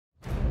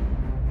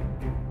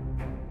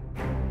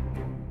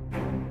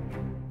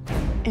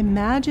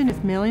Imagine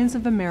if millions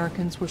of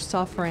Americans were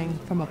suffering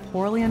from a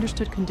poorly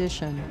understood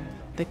condition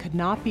that could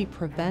not be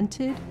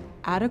prevented,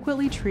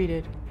 adequately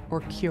treated,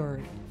 or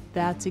cured.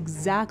 That's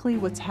exactly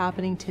what's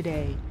happening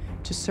today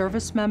to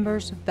service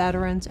members,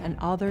 veterans, and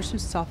others who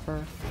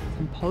suffer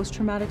from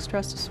post-traumatic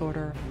stress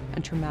disorder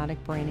and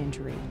traumatic brain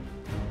injury.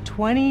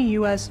 20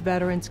 U.S.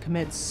 veterans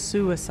commit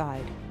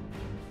suicide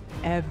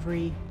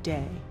every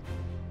day.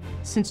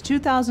 Since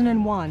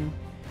 2001,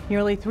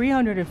 nearly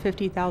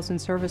 350,000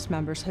 service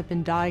members have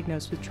been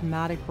diagnosed with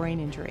traumatic brain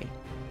injury.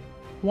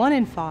 1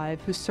 in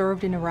 5 who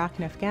served in Iraq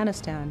and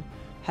Afghanistan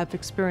have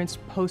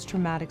experienced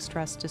post-traumatic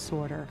stress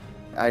disorder.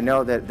 I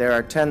know that there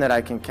are 10 that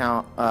I can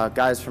count,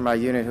 guys from my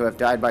unit who have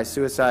died by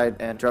suicide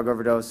and drug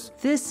overdose.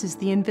 This is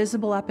the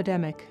invisible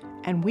epidemic,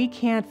 and we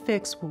can't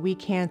fix what we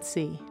can't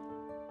see.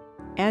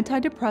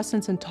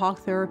 Antidepressants and talk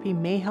therapy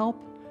may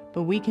help,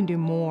 but we can do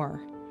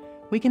more.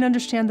 We can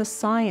understand the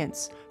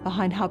science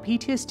behind how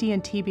PTSD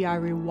and TBI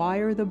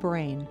rewire the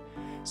brain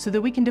so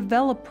that we can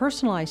develop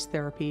personalized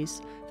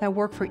therapies that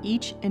work for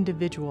each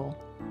individual.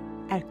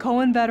 At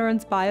Cohen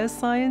Veterans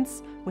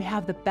Bioscience, we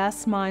have the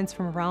best minds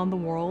from around the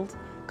world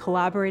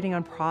collaborating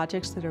on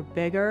projects that are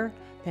bigger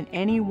than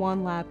any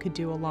one lab could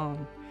do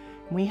alone.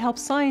 And we help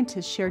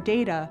scientists share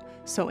data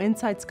so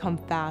insights come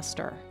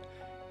faster.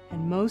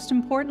 And most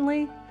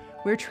importantly,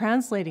 we're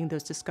translating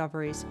those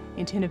discoveries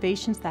into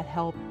innovations that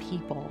help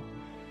people.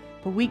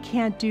 But we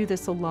can't do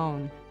this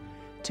alone.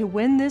 To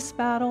win this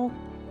battle,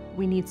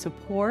 we need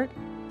support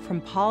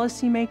from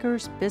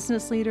policymakers,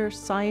 business leaders,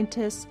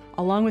 scientists,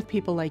 along with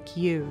people like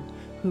you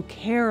who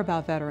care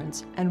about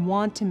veterans and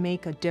want to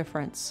make a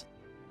difference.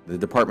 The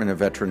Department of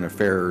Veteran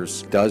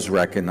Affairs does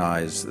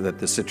recognize that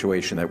the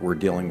situation that we're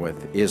dealing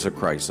with is a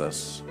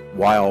crisis.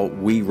 While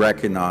we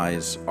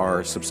recognize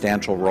our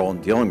substantial role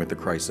in dealing with the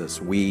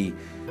crisis, we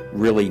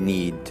really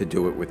need to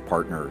do it with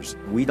partners.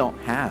 We don't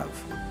have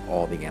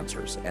all the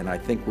answers, and I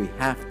think we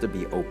have to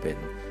be open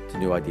to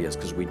new ideas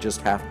because we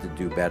just have to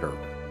do better.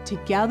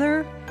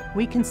 Together,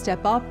 we can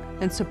step up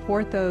and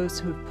support those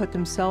who've put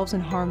themselves in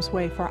harm's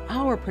way for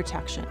our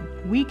protection.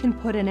 We can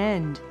put an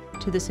end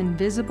to this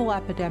invisible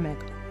epidemic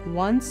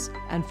once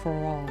and for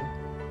all.